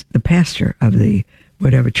means the pastor of the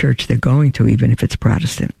whatever church they're going to, even if it's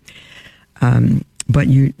Protestant. But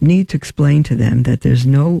you need to explain to them that there's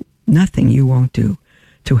nothing you won't do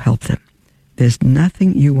to help them. There's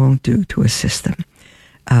nothing you won't do to assist them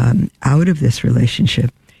out of this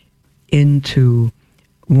relationship into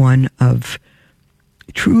one of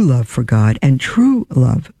true love for God and true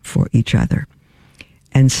love for each other.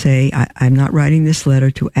 And say, I'm not writing this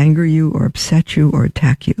letter to anger you or upset you or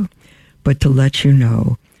attack you, but to let you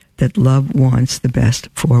know that love wants the best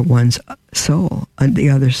for one's soul and the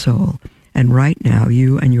other soul. And right now,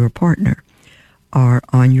 you and your partner are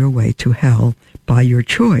on your way to hell by your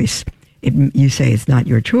choice. You say it's not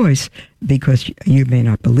your choice because you may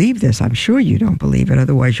not believe this. I'm sure you don't believe it,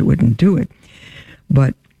 otherwise you wouldn't do it.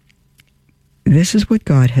 But this is what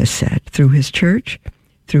God has said through His church,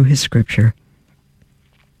 through His scripture.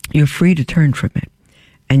 You're free to turn from it,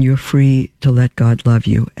 and you're free to let God love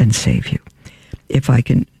you and save you. If I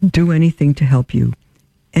can do anything to help you,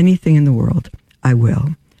 anything in the world, I will.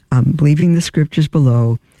 I'm leaving the scriptures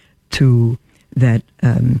below to that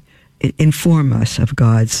inform us of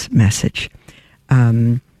God's message.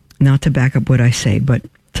 Not to back up what I say, but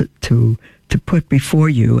to put before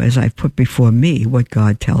you, as I've put before me, what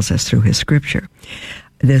God tells us through His scripture.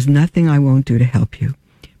 There's nothing I won't do to help you.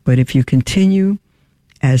 But if you continue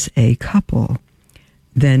as a couple,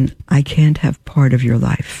 then I can't have part of your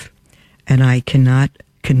life. And I can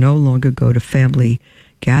no longer go to family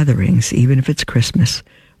gatherings, even if it's Christmas,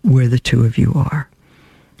 where the two of you are.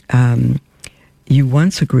 You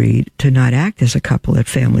once agreed to not act as a couple at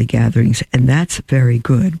family gatherings, and that's very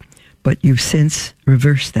good, but you've since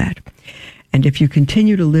reversed that. And if you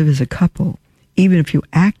continue to live as a couple, even if you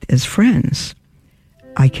act as friends,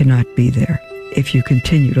 I cannot be there if you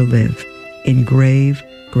continue to live in grave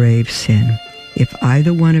sin. If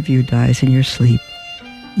either one of you dies in your sleep,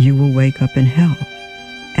 you will wake up in hell.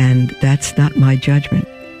 And that's not my judgment.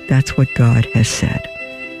 That's what God has said.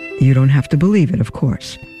 You don't have to believe it, of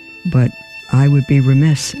course, but I would be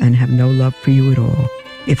remiss and have no love for you at all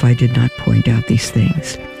if I did not point out these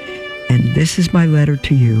things. And this is my letter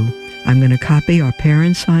to you. I'm going to copy our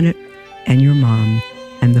parents on it and your mom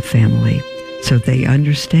and the family so they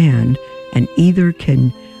understand and either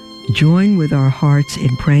can join with our hearts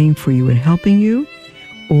in praying for you and helping you,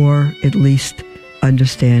 or at least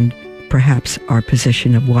understand perhaps our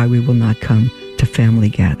position of why we will not come to family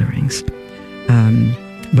gatherings.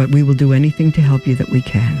 But we will do anything to help you that we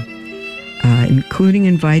can, including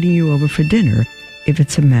inviting you over for dinner if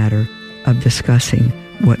it's a matter of discussing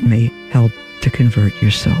what may help to convert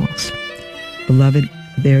your souls. Beloved,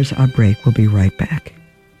 there's our break. We'll be right back.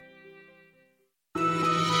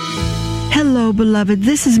 Hello, beloved.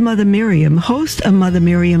 This is Mother Miriam, host of Mother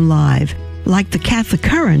Miriam Live. Like the Catholic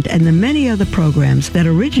Current and the many other programs that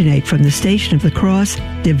originate from the Station of the Cross,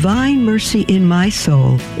 Divine Mercy in My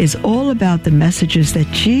Soul is all about the messages that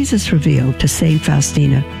Jesus revealed to St.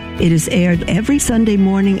 Faustina. It is aired every Sunday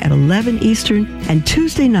morning at 11 Eastern and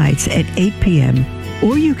Tuesday nights at 8 p.m.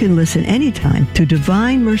 Or you can listen anytime to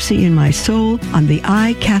Divine Mercy in My Soul on the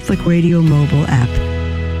iCatholic Radio mobile app.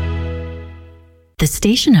 The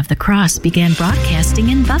Station of the Cross began broadcasting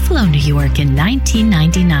in Buffalo, New York in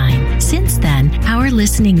 1999. Since then, our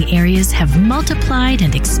listening areas have multiplied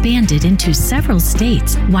and expanded into several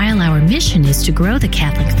states. While our mission is to grow the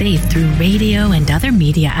Catholic faith through radio and other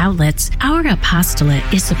media outlets, our apostolate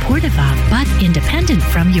is supportive of, but independent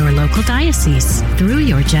from your local diocese. Through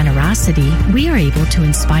your generosity, we are able to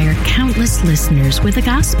inspire countless listeners with the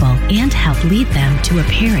gospel and help lead them to a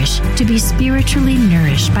parish to be spiritually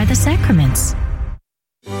nourished by the sacraments.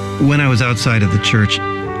 When I was outside of the church,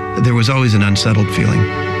 there was always an unsettled feeling.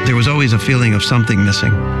 There was always a feeling of something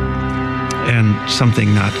missing and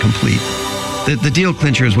something not complete. The deal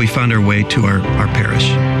clincher is we found our way to our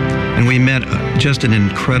parish, and we met just an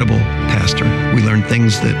incredible pastor. We learned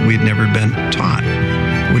things that we'd never been taught.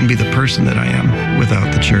 I wouldn't be the person that I am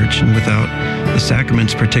without the church and without the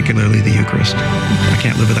sacraments, particularly the Eucharist. I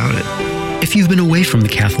can't live without it. If you've been away from the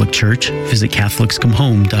Catholic Church, visit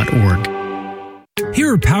CatholicsComeHome.org.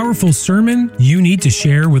 Hear a powerful sermon you need to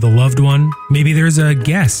share with a loved one? Maybe there's a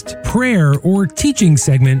guest, prayer, or teaching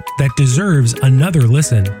segment that deserves another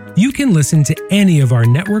listen. You can listen to any of our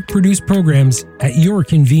network-produced programs at your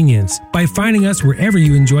convenience by finding us wherever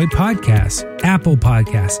you enjoy podcasts: Apple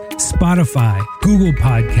Podcasts, Spotify, Google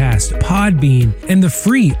Podcasts, Podbean, and the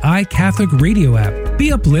free iCatholic Radio app.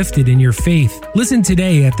 Be uplifted in your faith. Listen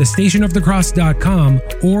today at thestationofthecross.com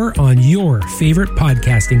or on your favorite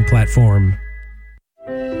podcasting platform.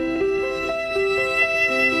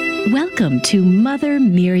 Welcome to Mother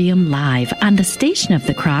Miriam Live on the Station of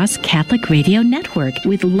the Cross Catholic Radio Network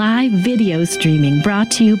with live video streaming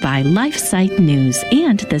brought to you by LifeSite News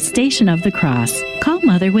and the Station of the Cross. Call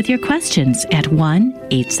Mother with your questions at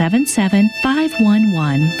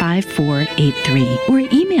 1-877-511-5483 or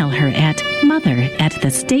email her at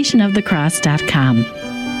mother@thestationofthecross.com.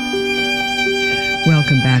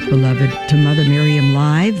 Welcome back, beloved, to Mother Miriam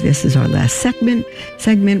Live. This is our last segment.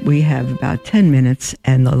 We have about 10 minutes,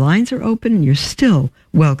 and the lines are open, and you're still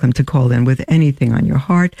welcome to call in with anything on your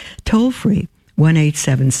heart. Toll free,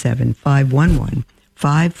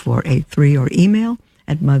 1-877-511-5483, or email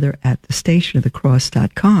at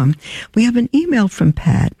mother@thestationofthecross.com. We have an email from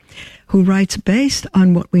Pat, who writes, based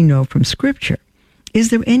on what we know from Scripture, is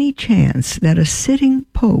there any chance that a sitting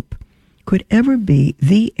pope could ever be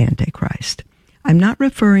the Antichrist? I'm not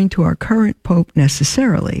referring to our current pope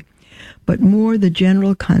necessarily, but more the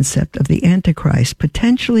general concept of the Antichrist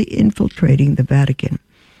potentially infiltrating the Vatican.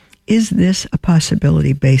 Is this a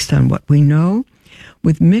possibility based on what we know?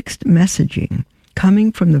 With mixed messaging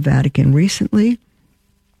coming from the Vatican recently,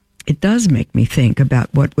 it does make me think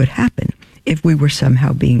about what would happen if we were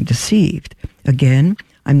somehow being deceived. Again,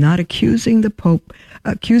 I'm not accusing Pope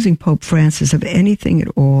Francis of anything at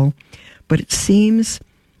all, but it seems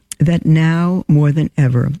that now, more than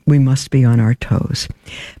ever, we must be on our toes.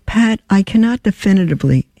 Pat, I cannot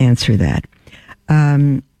definitively answer that.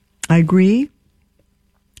 I agree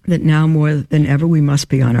that now more than ever we must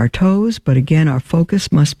be on our toes, but again, our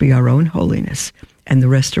focus must be our own holiness and the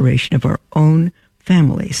restoration of our own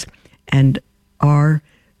families and our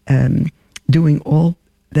doing all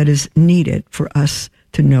that is needed for us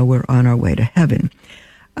to know we're on our way to heaven.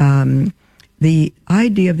 The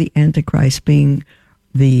idea of the Antichrist being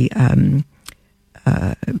the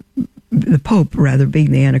Pope, rather,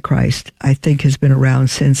 being the Antichrist, I think has been around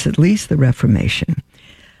since at least the Reformation,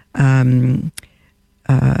 where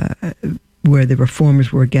the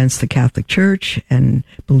Reformers were against the Catholic Church and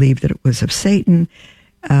believed that it was of Satan,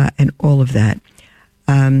 and all of that.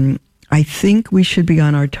 I think we should be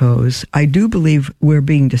on our toes. I do believe we're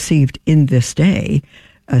being deceived in this day,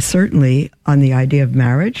 certainly on the idea of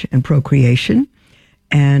marriage and procreation,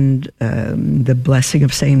 and the blessing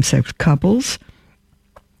of same-sex couples,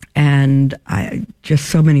 and just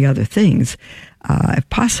so many other things. If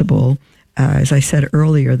possible, as I said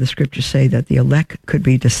earlier, the scriptures say that the elect could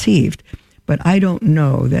be deceived, but I don't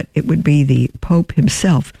know that it would be the Pope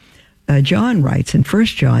himself. John writes in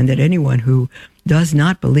 1 John that anyone who does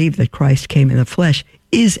not believe that Christ came in the flesh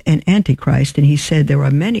is an Antichrist, and he said there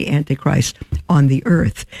are many Antichrists on the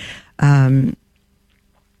earth.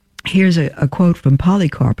 Here's a quote from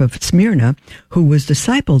Polycarp of Smyrna, who was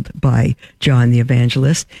discipled by John the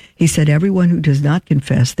Evangelist. He said, "Everyone who does not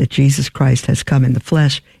confess that Jesus Christ has come in the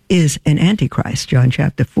flesh is an antichrist." John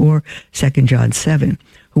chapter 4, 2 John 7.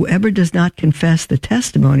 "Whoever does not confess the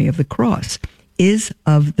testimony of the cross is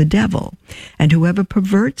of the devil. And whoever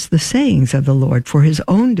perverts the sayings of the Lord for his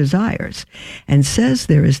own desires and says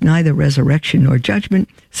there is neither resurrection nor judgment,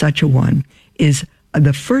 such a one is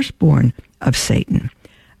the firstborn of Satan."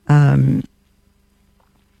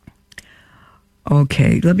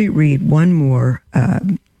 Okay, let me read one more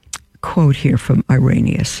quote here from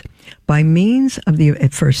Irenaeus. "By means of the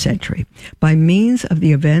first century, by means of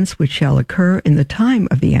the events which shall occur in the time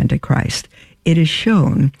of the Antichrist, it is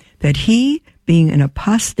shown that he, being an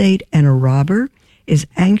apostate and a robber, is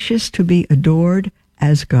anxious to be adored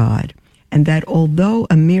as God, and that although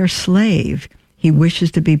a mere slave, he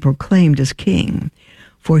wishes to be proclaimed as king.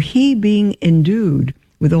 For he, being endued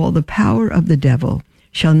with all the power of the devil,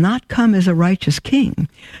 shall not come as a righteous king,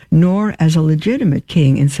 nor as a legitimate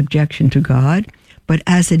king in subjection to God, but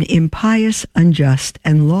as an impious, unjust,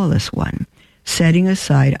 and lawless one, setting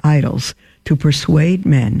aside idols to persuade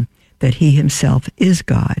men that he himself is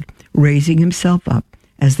God, raising himself up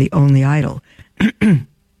as the only idol."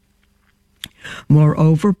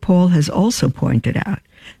 Moreover, Paul has also pointed out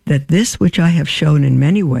that this which I have shown in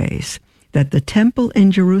many ways, that the temple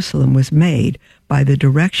in Jerusalem was made by the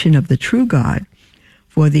direction of the true God,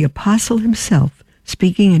 for the apostle himself,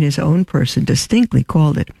 speaking in his own person, distinctly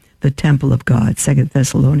called it the temple of God, 2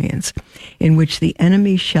 Thessalonians, in which the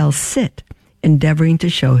enemy shall sit, endeavoring to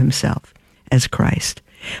show himself as Christ.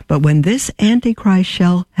 But when this Antichrist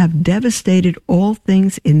shall have devastated all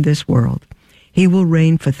things in this world, he will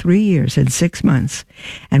reign for 3 years and 6 months,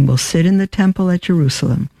 and will sit in the temple at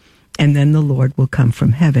Jerusalem, and then the Lord will come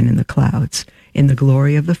from heaven in the clouds, in the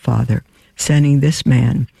glory of the Father, sending this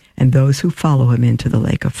man and those who follow him into the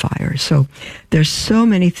lake of fire. So there's so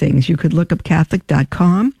many things. You could look up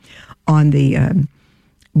Catholic.com on the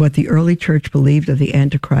what the early church believed of the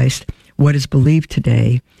Antichrist, what is believed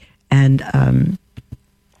today, and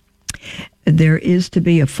there is to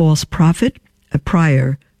be a false prophet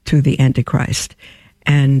prior to the Antichrist.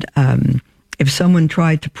 And if someone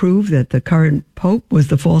tried to prove that the current Pope was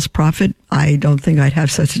the false prophet, I don't think I'd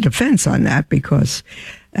have such a defense on that because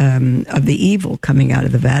of the evil coming out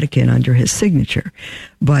of the Vatican under his signature.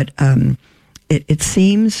 But it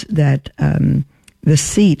seems that the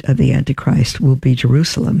seat of the Antichrist will be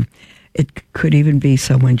Jerusalem. It could even be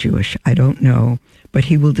someone Jewish. I don't know. But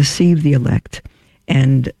he will deceive the elect,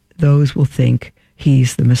 and those will think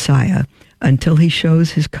he's the Messiah until he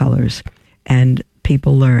shows his colors and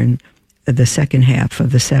people learn the second half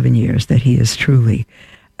of the 7 years that he is truly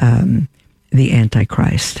the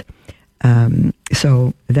Antichrist.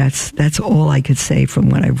 So that's all I could say from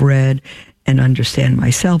what I've read and understand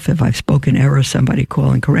myself. If I've spoken error, somebody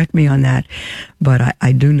call and correct me on that. But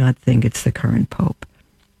I do not think it's the current Pope.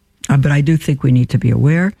 But I do think we need to be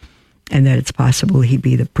aware, and that it's possible he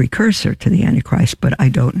be the precursor to the Antichrist, but I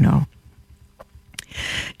don't know.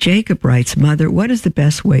 Jacob writes, "Mother, what is the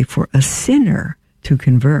best way for a sinner to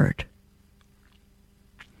convert?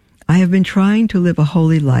 I have been trying to live a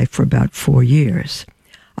holy life for about 4 years.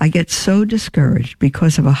 I get so discouraged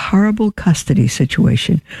because of a horrible custody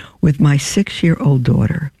situation with my 6-year-old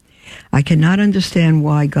daughter. I cannot understand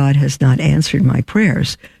why God has not answered my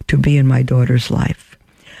prayers to be in my daughter's life.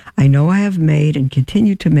 I know I have made and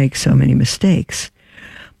continue to make so many mistakes,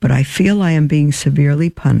 but I feel I am being severely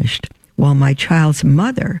punished while my child's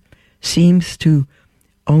mother seems to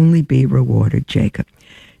only be rewarded." Jacob.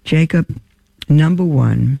 Jacob, number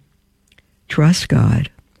one, trust God.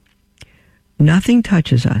 Nothing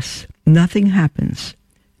touches us. Nothing happens,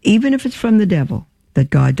 even if it's from the devil, that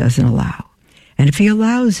God doesn't allow. And if he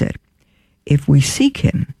allows it, if we seek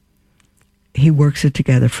him, he works it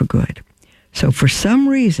together for good. So for some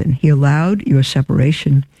reason, he allowed your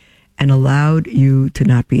separation and allowed you to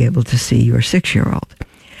not be able to see your 6-year-old.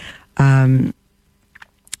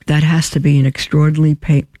 That has to be an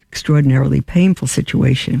extraordinarily painful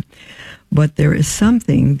situation. But there is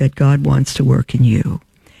something that God wants to work in you.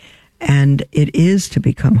 And it is to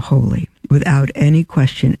become holy without any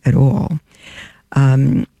question at all.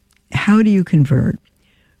 How do you convert?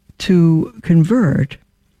 To convert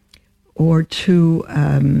or to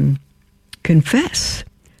confess,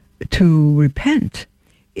 to repent,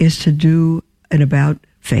 is to do an about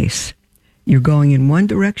face. You're going in one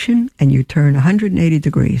direction and you turn 180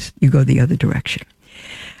 degrees. You go the other direction.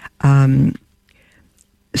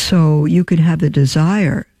 So you can have the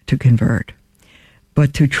desire to convert,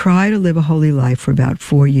 but to try to live a holy life for about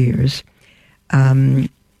 4 years, I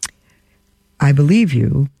believe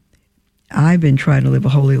you, I've been trying to live a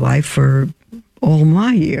holy life for all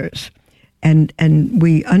my years. And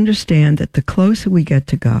we understand that the closer we get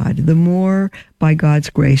to God, the more, by God's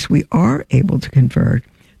grace, we are able to convert,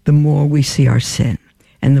 the more we see our sin,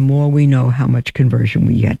 and the more we know how much conversion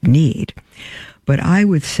we yet need. But I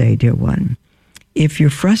would say, dear one, if you're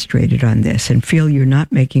frustrated on this and feel you're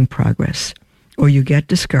not making progress, or you get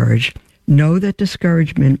discouraged, know that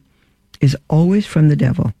discouragement is always from the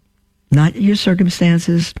devil, not your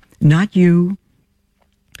circumstances, not you.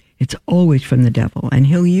 It's always from the devil, and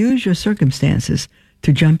he'll use your circumstances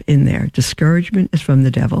to jump in there. Discouragement is from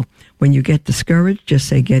the devil. When you get discouraged, just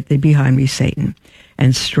say, "Get thee behind me, Satan,"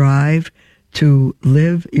 and strive to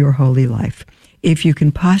live your holy life. If you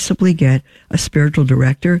can possibly get a spiritual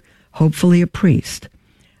director, hopefully a priest,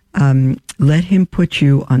 let him put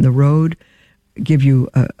you on the road, give you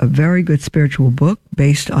a very good spiritual book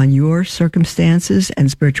based on your circumstances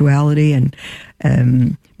and spirituality and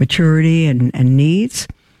maturity and needs.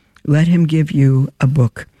 Let him give you a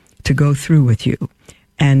book to go through with you,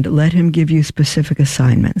 and let him give you specific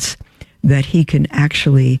assignments that he can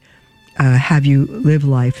actually have you live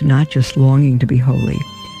life not just longing to be holy,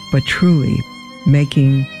 but truly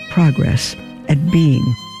making progress at being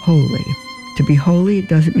holy. To be holy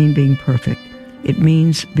doesn't mean being perfect. It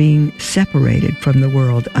means being separated from the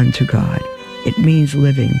world unto God. It means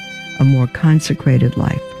living a more consecrated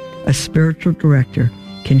life. A spiritual director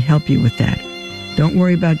can help you with that. Don't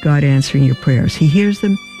worry about God answering your prayers. He hears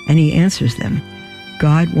them and he answers them.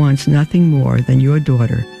 God wants nothing more than your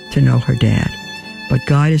daughter to know her dad. But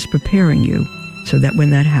God is preparing you so that when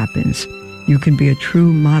that happens, you can be a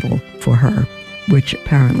true model for her, which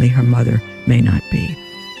apparently her mother may not be.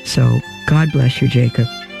 So God bless you, Jacob.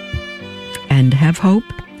 And have hope,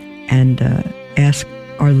 and ask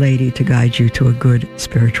Our Lady to guide you to a good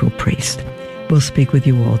spiritual priest. We'll speak with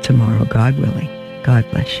you all tomorrow, God willing. God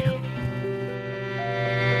bless you.